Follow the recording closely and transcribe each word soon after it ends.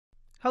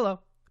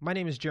Hello, my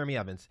name is Jeremy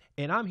Evans,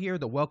 and I'm here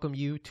to welcome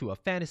you to a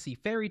fantasy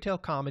fairy tale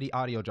comedy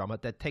audio drama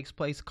that takes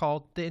place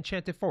called The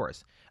Enchanted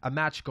Forest, a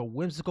magical,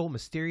 whimsical,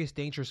 mysterious,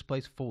 dangerous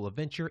place full of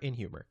adventure and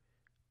humor.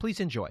 Please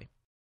enjoy.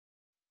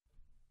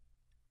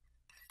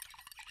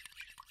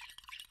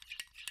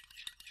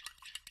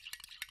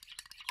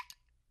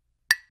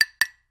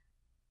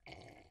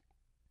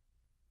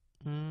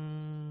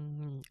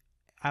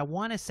 I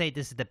want to say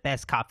this is the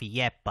best coffee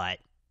yet, but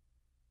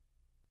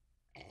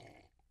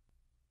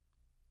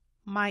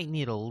might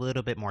need a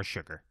little bit more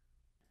sugar.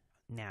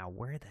 Now,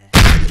 where the...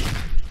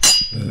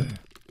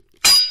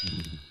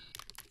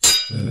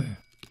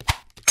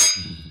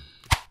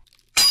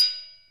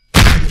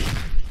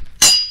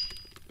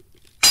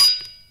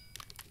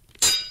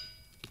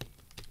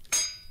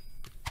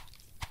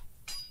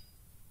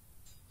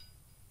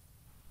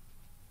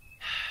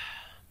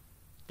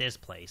 This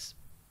place.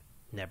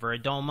 Never a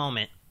dull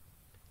moment.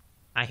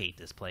 I hate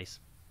this place.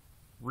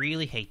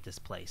 Really hate this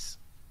place.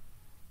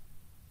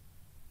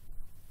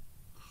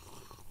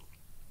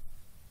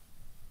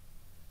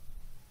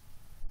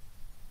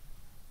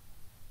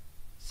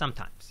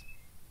 Sometimes.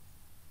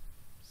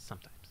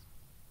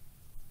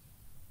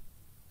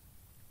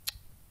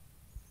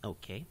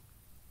 Okay.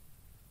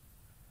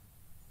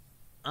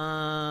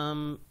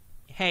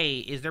 Hey,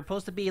 is there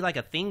supposed to be like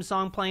a theme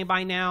song playing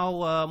by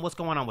now? What's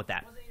going on with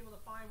that? Wasn't able to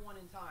find one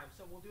in time,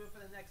 so we'll do it for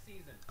the next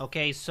season.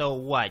 Okay, so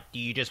what? Do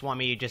you just want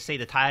me to just say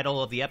the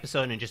title of the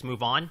episode and just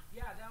move on?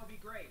 Yeah, that would be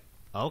great.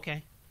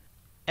 Okay.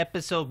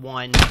 Episode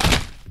 1.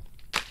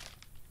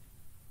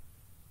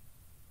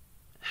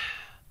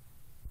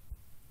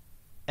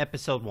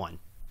 Episode 1.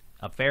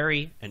 A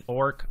fairy, an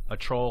orc, a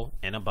troll,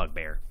 and a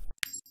bugbear.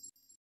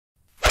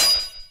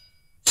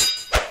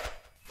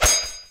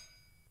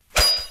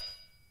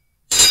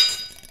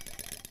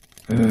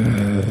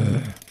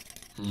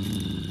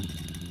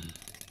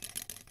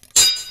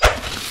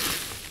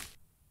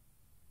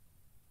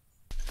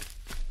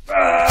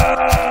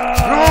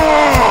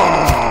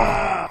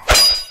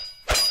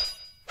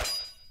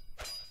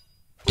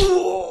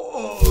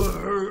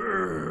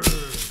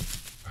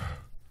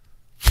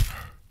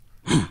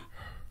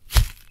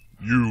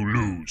 You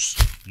lose.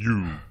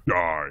 You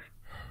die.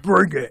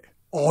 Bring it.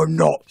 I'm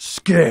not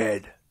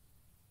scared.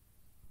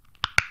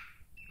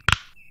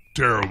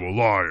 Terrible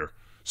liar.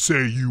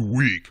 Say you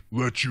weak.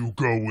 Let you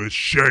go with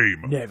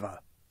shame. Never.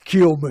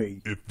 Kill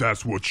me. If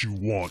that's what you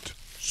want,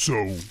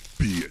 so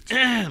be it.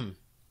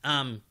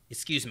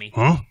 Excuse me.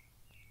 Huh?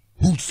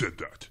 Who said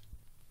that?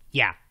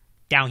 Yeah,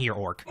 down here,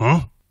 orc.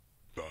 Huh?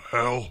 The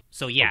hell?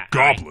 So yeah, A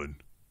goblin?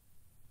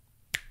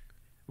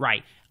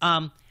 Right.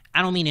 I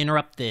don't mean to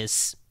interrupt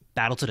this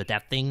battle to the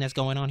death thing that's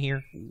going on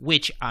here,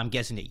 which I'm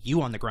guessing that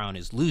you on the ground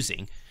is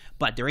losing,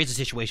 but there is a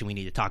situation we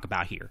need to talk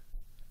about here.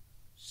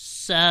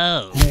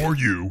 So... Who are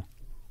you?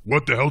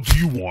 What the hell do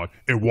you want?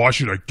 And why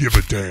should I give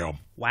a damn?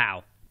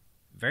 Wow.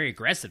 Very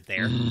aggressive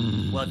there.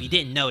 Well, if you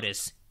didn't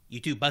notice, you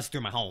two buzzed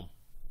through my home.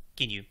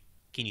 Can you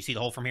see the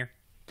hole from here?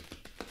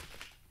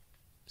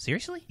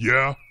 Seriously?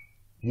 Yeah?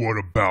 What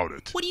about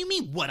it? What do you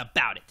mean, what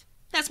about it?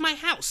 That's my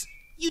house.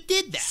 You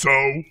did that.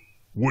 So?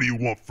 What do you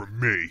want from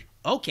me?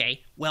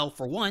 Okay, well,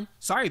 for one,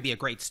 sorry would be a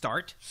great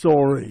start.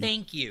 Sorry.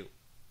 Thank you.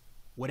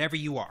 Whatever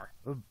you are.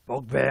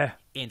 Bugbear.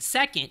 And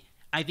second,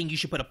 I think you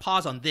should put a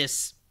pause on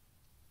this.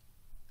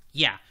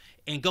 Yeah,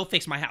 and go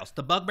fix my house.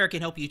 The bugbear can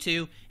help you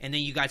too, and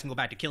then you guys can go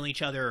back to killing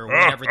each other or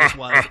whatever this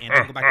was, and I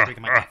can go back to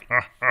drinking my coffee.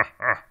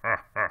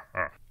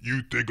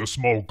 You think a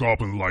small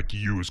goblin like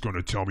you is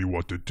gonna tell me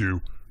what to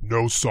do?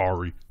 No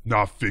sorry,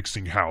 not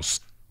fixing house.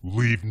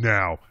 Leave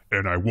now,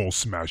 and I won't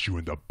smash you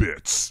into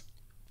bits.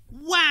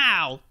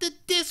 Wow, the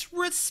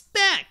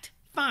disrespect!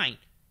 Fine,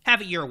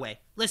 have it your way.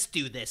 Let's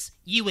do this,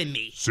 you and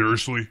me.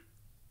 Seriously?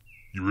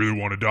 You really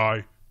want to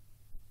die?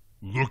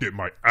 Look at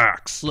my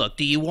axe. Look,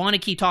 do you want to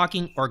keep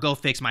talking or go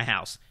fix my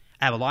house?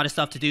 I have a lot of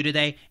stuff to do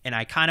today, and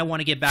I kind of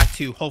want to get back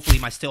to, hopefully,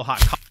 my still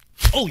hot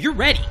Oh, you're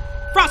ready!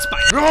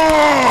 Frostbite!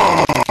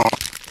 Ah!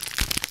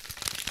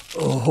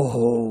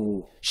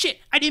 Oh. Shit,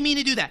 I didn't mean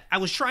to do that. I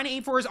was trying to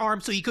aim for his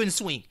arm so he couldn't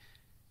swing.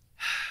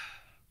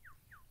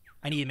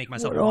 I need to make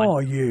myself What one.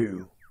 are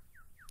you?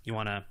 You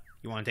wanna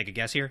take a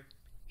guess here?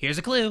 Here's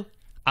a clue.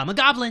 I'm a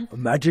goblin. A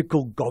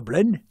magical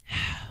goblin?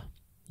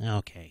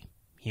 Okay,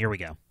 here we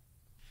go.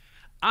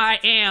 I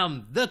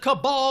am the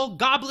Cabal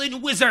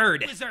Goblin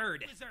Wizard.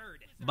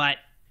 But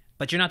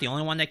you're not the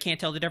only one that can't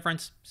tell the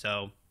difference,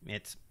 so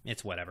it's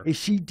whatever. Is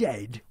she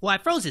dead? Well, I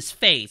froze his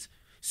face,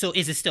 so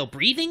is it still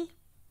breathing?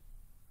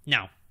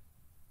 No,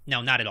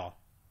 not at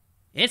all.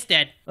 It's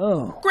dead.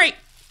 Oh. Great.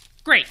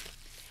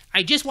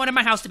 I just wanted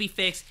my house to be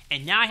fixed,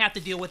 and now I have to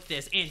deal with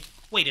this, and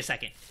wait a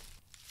second.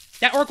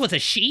 That orc was a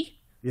she?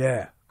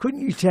 Yeah.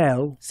 Couldn't you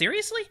tell?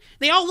 Seriously?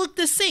 They all look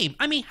the same.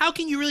 I mean, how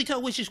can you really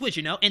tell which is which,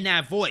 you know? And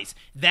that voice.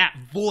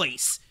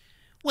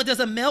 What does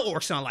a male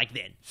orc sound like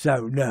then?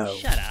 So no.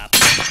 Shut up.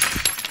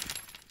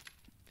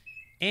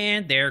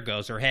 And there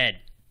goes her head.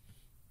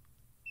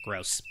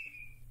 Gross.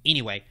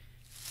 Anyway,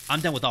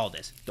 I'm done with all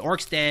this. The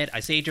orc's dead.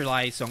 I saved your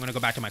life, so I'm gonna go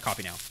back to my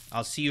coffee now.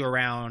 I'll see you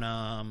around,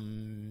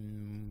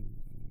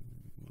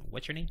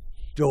 what's your name?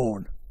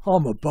 Dorn.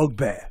 I'm a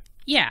bugbear.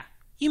 Yeah,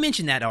 you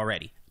mentioned that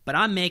already. But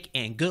I'm Mick,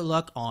 and good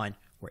luck on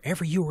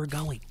wherever you were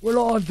going.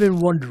 Well, I've been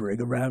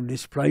wandering around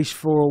this place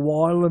for a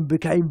while and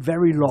became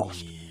very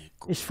lost.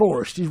 This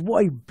forest is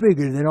way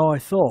bigger than I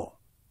thought.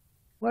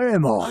 Where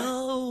am I?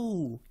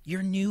 Oh,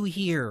 you're new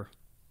here.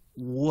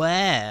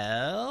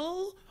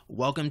 Well,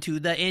 welcome to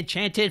the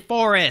Enchanted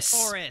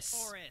Forest.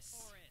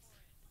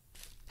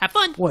 Have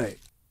fun. Wait,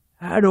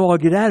 how do I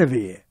get out of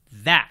here?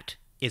 That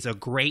is a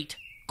great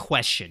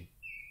question.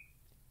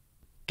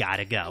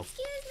 Gotta go.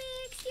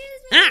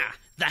 Excuse me. Ah,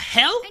 the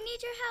hell? I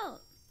need your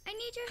help.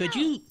 Could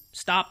you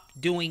stop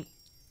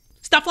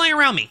flying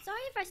around me? Sorry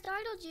if I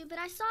startled you, but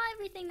I saw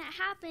everything that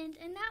happened,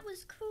 and that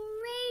was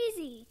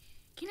crazy.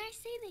 Can I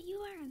say that you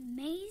are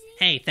amazing?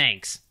 Hey,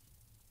 thanks.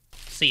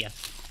 See ya.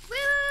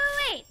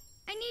 Wait.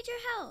 I need your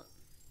help.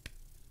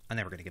 I'm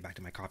never gonna get back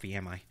to my coffee,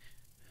 am I?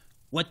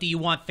 What do you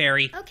want,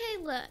 Fairy? Okay,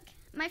 look.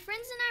 My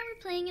friends and I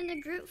were playing in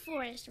the group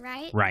forest,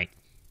 right? Right.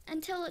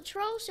 Until a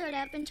troll showed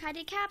up and tried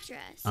to capture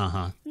us.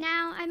 Uh-huh.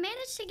 Now, I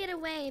managed to get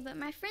away, but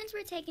my friends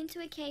were taken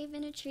to a cave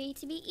in a tree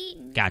to be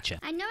eaten. Gotcha.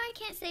 I know I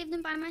can't save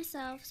them by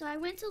myself, so I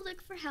went to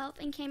look for help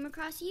and came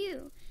across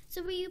you.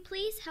 So will you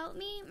please help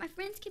me? My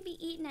friends could be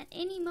eaten at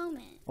any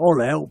moment. I'll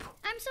help.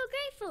 I'm so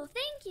grateful.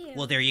 Thank you.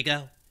 Well, there you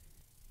go.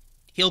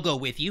 He'll go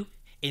with you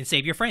and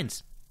save your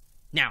friends.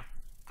 Now,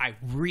 I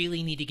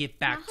really need to get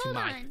back now, to hold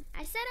my... on.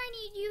 I said I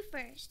need you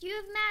first. You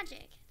have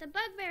magic. The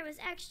bugbear was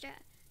extra.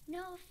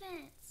 No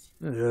offense.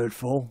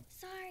 Hurtful.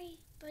 Sorry,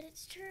 but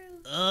it's true.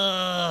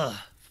 Ugh.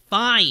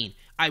 Fine.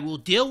 I will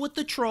deal with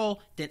the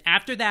troll. Then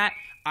after that,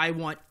 I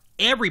want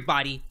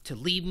everybody to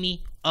leave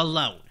me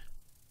alone.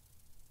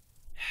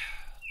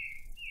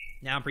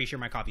 Now I'm pretty sure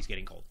my coffee's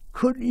getting cold.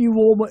 Couldn't you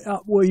warm it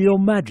up with your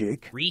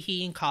magic?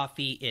 Reheating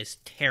coffee is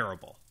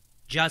terrible.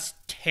 Just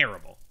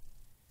terrible.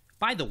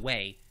 By the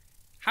way,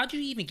 how'd you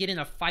even get in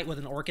a fight with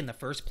an orc in the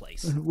first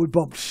place? We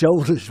bumped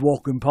shoulders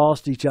walking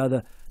past each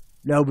other.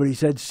 Nobody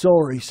said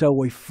sorry, so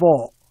we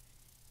fought.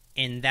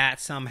 And that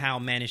somehow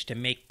managed to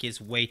make his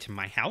way to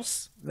my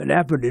house? It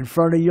happened in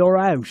front of your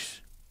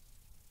house.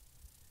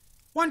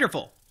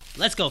 Wonderful.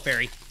 Let's go,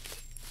 Fairy.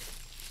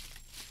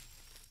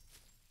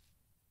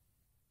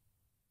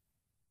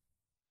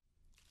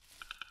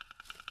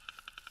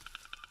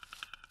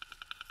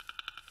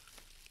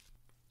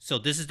 So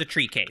this is the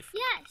tree cave,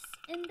 Yes,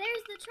 and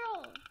there's the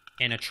troll.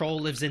 and a troll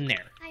lives in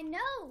there. I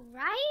know,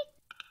 right?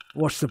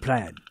 What's the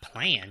plan?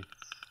 Plan?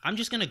 I'm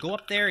just gonna go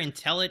up there and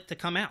tell it to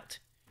come out.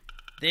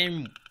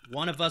 Then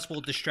one of us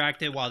will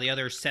distract it while the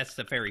other sets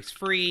the fairies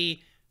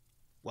free.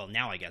 Well,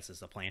 now I guess is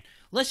the plan.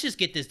 Let's just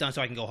get this done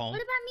so I can go home.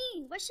 What about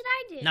me? What should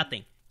I do?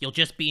 Nothing. You'll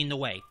just be in the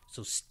way.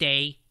 So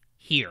stay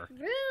here.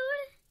 Rude?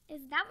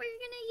 Is that what you're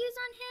gonna use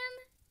on him?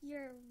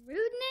 Your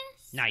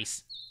rudeness?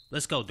 Nice.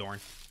 Let's go, Dorn.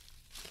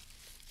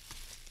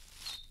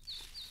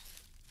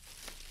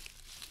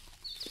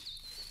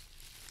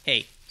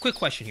 Hey, quick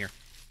question here.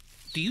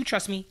 Do you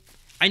trust me?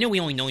 I know we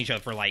only know each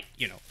other for like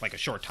a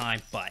short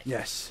time, but...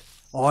 Yes,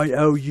 I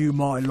owe you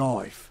my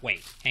life.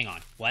 Wait, hang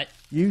on. What?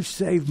 You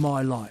saved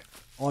my life.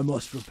 I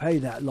must repay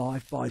that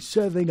life by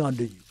serving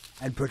under you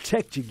and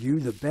protecting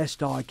you the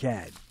best I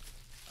can.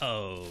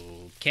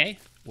 Okay,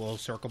 we'll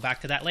circle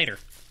back to that later.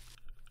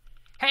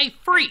 Hey,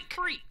 freak!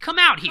 Come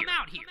out here!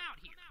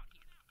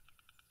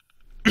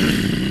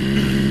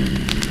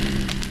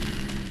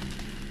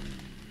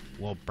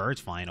 Well, birds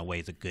flying away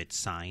is a good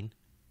sign.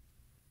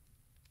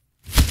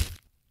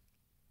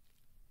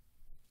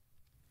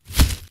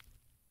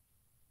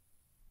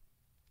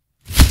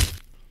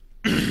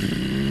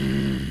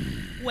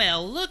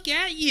 Well, look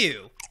at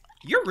you.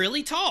 You're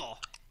really tall.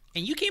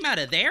 And you came out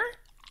of there?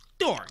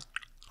 Dorn,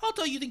 how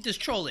tall do you think this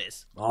troll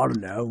is? I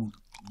don't know,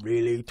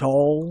 really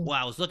tall? Well,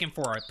 I was looking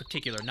for a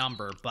particular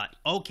number, but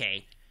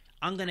okay.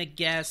 I'm gonna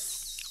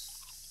guess...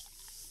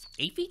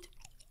 8 feet?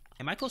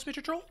 Am I close,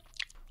 Mr. Troll?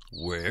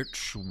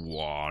 Which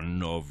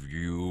one of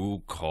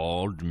you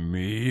called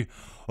me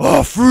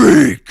a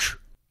freak?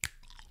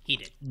 He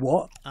did.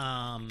 What?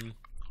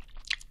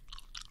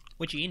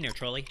 What you eating there,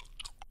 Trolley?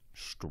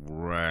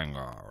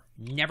 Stranger.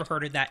 Never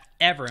heard of that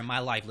ever in my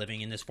life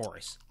living in this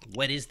forest.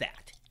 What is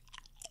that?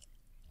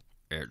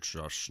 It's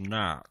a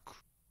snack.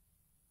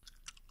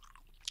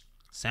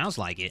 Sounds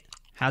like it.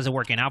 How's it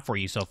working out for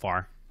you so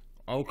far?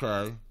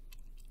 Okay.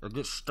 It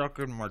gets stuck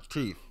in my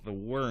teeth, the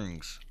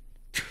wings.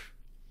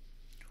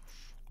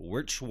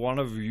 Which one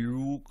of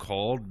you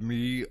called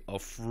me a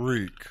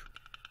freak?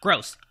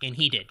 Gross, and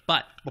he did.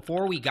 But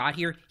before we got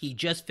here, he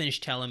just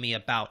finished telling me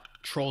about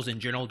trolls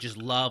in general just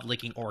love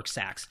licking orc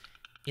sacks.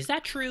 Is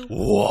that true?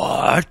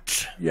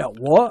 What? Yeah,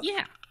 what?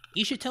 Yeah,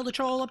 you should tell the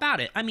troll all about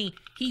it. I mean,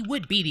 he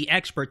would be the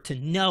expert to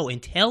know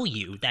and tell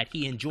you that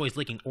he enjoys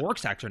licking orc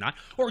sacks or not,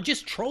 or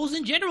just trolls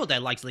in general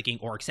that likes licking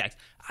orc sacks.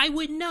 I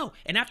wouldn't know,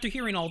 and after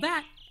hearing all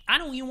that, I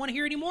don't even want to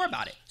hear any more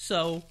about it.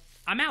 So,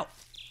 I'm out.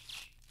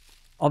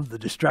 I'm the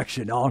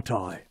distraction, aren't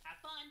I? Have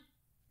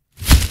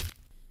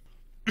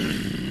fun.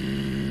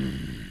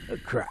 Oh,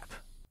 crap.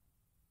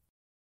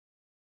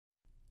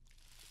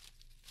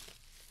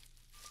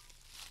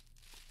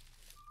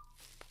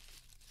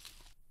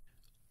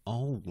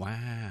 Oh,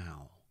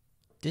 wow.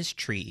 This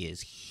tree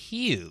is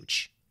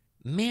huge.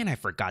 Man, I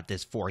forgot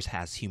this forest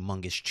has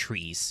humongous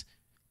trees.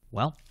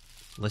 Well,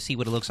 let's see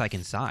what it looks like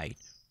inside.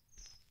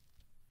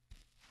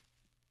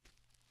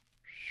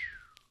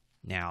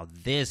 Now,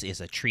 this is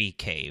a tree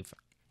cave,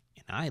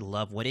 and I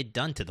love what it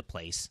done to the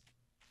place.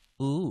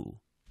 Ooh,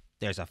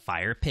 there's a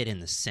fire pit in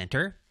the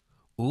center.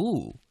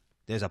 Ooh,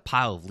 there's a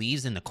pile of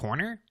leaves in the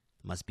corner.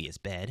 Must be his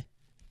bed.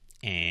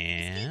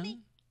 And... Excuse me.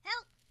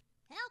 Help!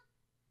 Help!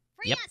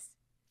 Free Yep. us!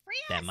 Free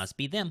us! that must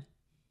be them.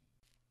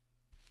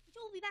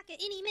 Joel will be back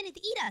at any minute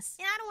to eat us.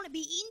 And I don't want to be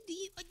eaten. Do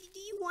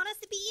you want us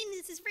to be eaten?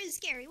 This is really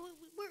scary. What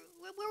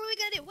are we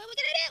going to do? What are we going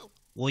to do?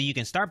 Well, you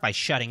can start by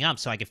shutting up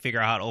so I can figure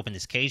out how to open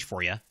this cage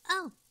for you.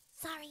 Oh,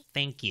 sorry.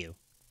 Thank you.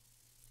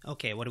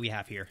 Okay, what do we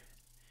have here?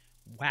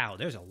 Wow,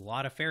 there's a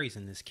lot of fairies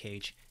in this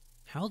cage.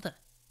 How the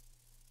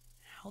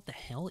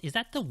hell? Is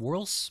that the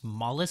world's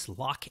smallest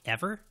lock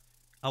ever?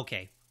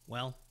 Okay,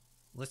 well,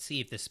 let's see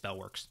if this spell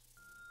works.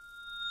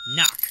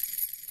 Knock.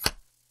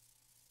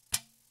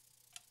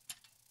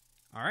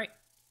 Alright,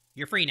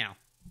 you're free now.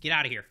 Get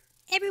out of here.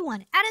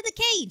 Everyone, out of the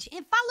cage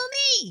and follow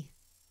me.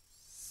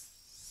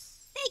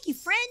 Thank you,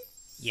 friend.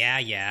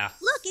 Yeah.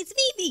 Look, it's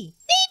Vivi.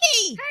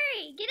 Vivi!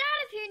 Hurry, get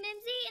out of here,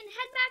 Nimsy, and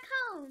head back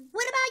home.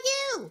 What about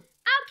you?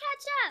 I'll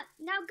catch up.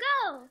 Now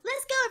go.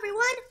 Let's go,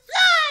 everyone.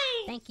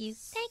 Fly! Thank you.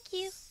 Thank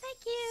you.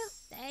 Thank you.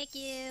 Thank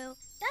you.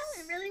 That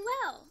went really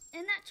well.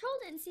 And that troll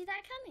didn't see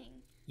that coming.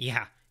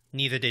 Yeah,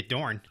 neither did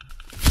Dorn.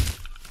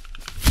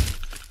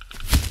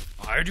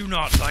 I do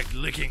not like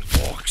licking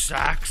orc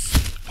sacks.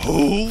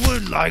 Who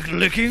would like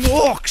licking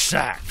orc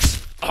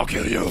sacks? I'll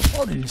kill you.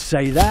 I didn't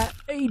say that.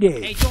 He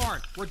did. Hey,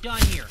 Dorn, we're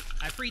done here.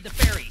 I freed the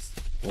fairies.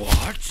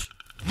 What?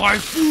 My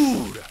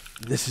food!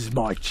 This is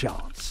my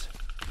chance.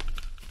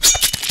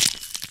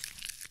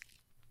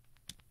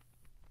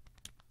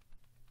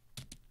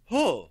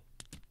 Huh.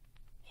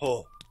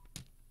 Huh.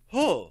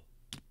 Huh.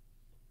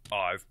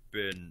 I've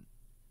been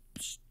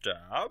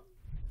stabbed?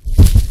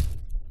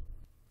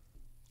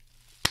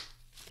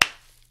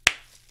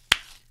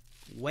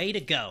 Way to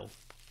go.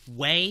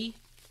 Way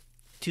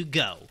to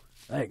go.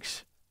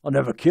 Thanks. I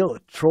never killed a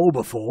troll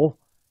before.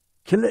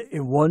 Kill it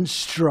in one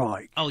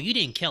strike. Oh, you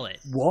didn't kill it.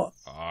 What?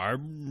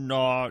 I'm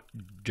not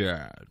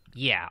dead,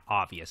 Yeah,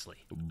 obviously.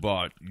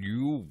 but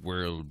you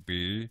will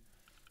be.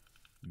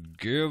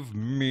 Give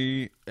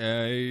me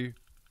a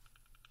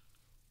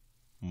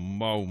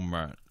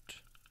moment.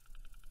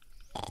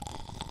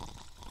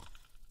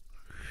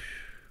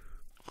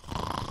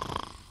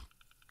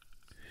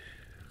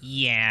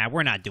 Yeah,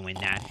 we're not doing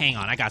that. Hang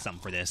on, I got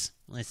something for this.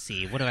 Let's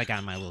see, what do I got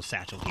in my little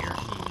satchel here?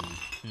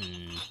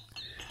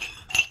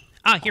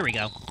 Ah, here we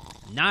go.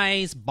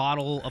 Nice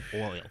bottle of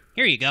oil.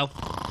 Here you go.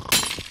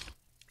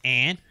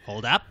 And,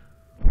 hold up.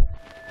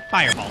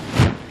 Fireball.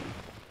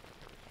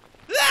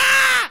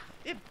 Ah!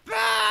 It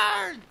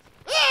burns!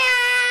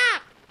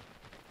 Ah!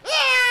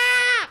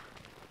 Ah!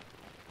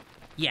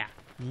 Yeah,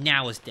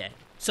 now it's dead.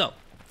 So,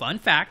 fun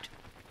fact,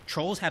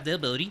 trolls have the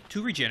ability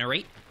to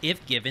regenerate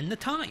if given the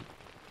time.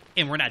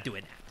 And we're not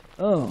doing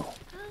that. Oh.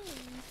 Oh,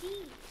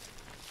 indeed.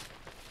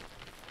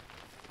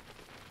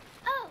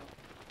 Oh.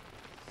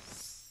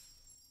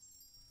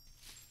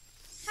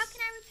 How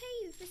can I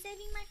repay you for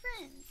saving my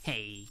friends?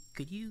 Hey,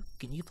 can you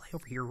fly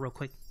over here real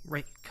quick?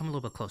 Right, come a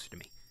little bit closer to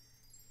me.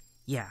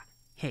 Yeah,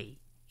 hey,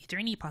 is there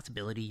any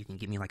possibility you can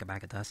give me like a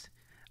bag of dust?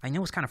 I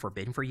know it's kind of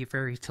forbidden for you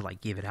fairies to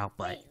like give it out,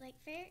 but... Wait,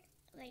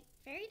 like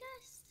fairy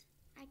dust?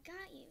 I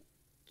got you.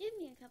 Give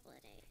me a couple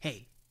of days.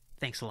 Hey,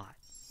 thanks a lot.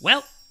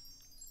 Well,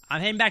 I'm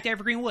heading back to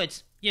Evergreen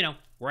Woods, you know,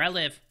 where I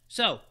live.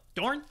 So,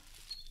 Dorn,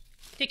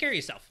 take care of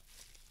yourself.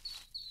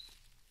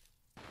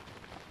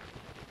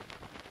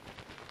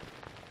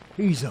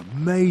 He's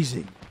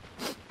amazing.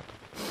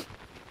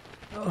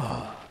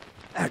 Oh,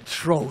 that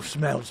troll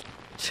smells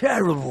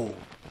terrible.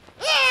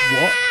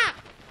 What?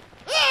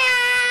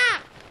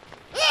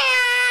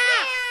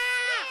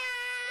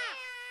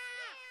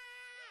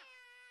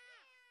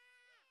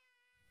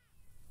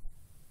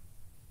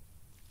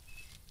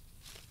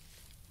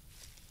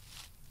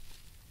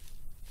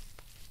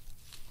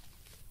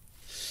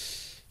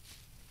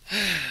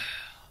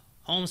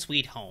 Home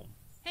sweet home.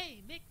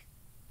 Hey, Mick.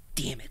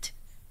 Damn it.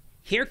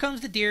 Here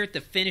comes the deer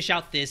to finish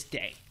out this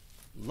day.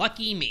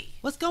 Lucky me.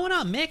 What's going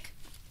on, Mick?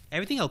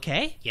 Everything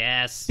okay?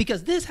 Yes.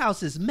 Because this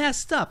house is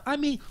messed up. I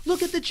mean,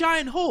 look at the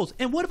giant holes.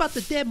 And what about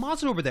the dead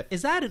monster over there?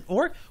 Is that an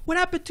orc? What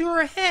happened to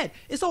her head?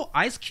 It's all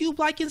ice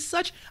cube-like and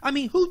such. I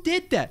mean, who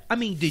did that? I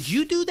mean, did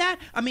you do that?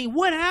 I mean,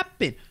 what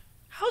happened?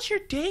 How's your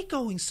day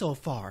going so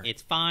far?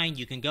 It's fine.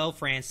 You can go,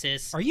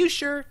 Francis. Are you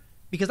sure?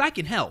 Because I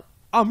can help.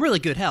 I'm really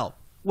good help.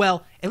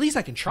 Well, at least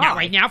I can try. Not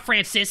right now,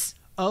 Francis.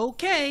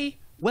 Okay.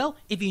 Well,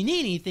 if you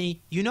need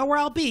anything, you know where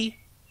I'll be.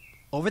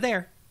 Over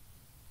there.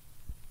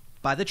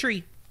 By the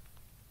tree.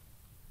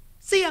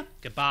 See ya.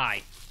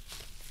 Goodbye.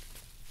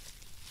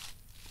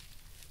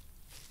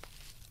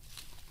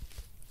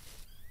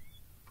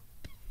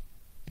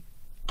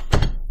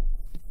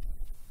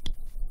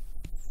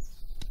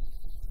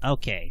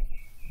 Okay,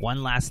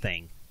 one last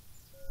thing.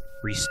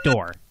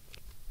 Restore.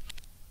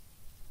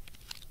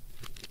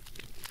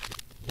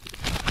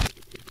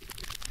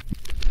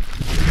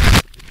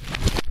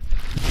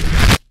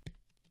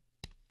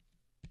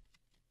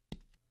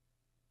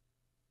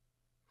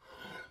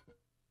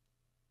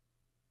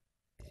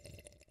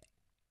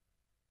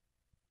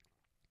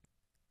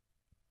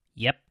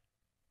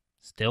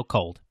 Still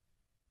cold.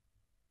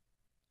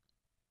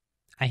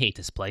 I hate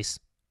this place.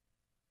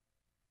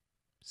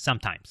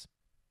 Sometimes.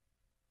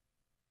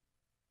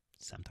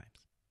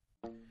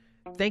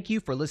 Thank you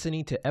for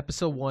listening to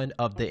episode 1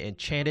 of the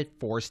Enchanted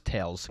Forest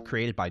Tales,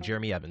 created by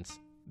Jeremy Evans.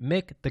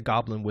 Mick the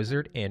Goblin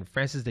Wizard and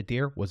Francis the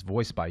Deer was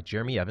voiced by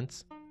Jeremy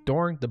Evans.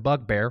 Dorn the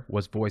Bugbear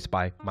was voiced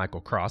by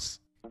Michael Cross.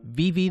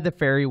 Vivi the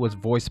Fairy was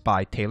voiced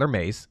by Taylor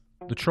Mays.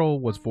 The Troll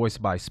was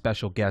voiced by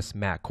special guest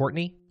Matt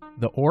Courtney.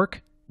 The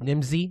Orc,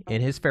 Nimsy,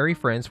 and his fairy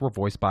friends were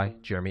voiced by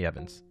Jeremy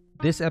Evans.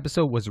 This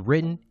episode was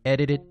written,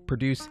 edited,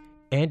 produced,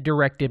 and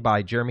directed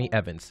by Jeremy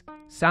Evans.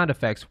 Sound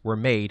effects were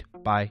made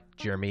by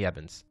Jeremy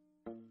Evans.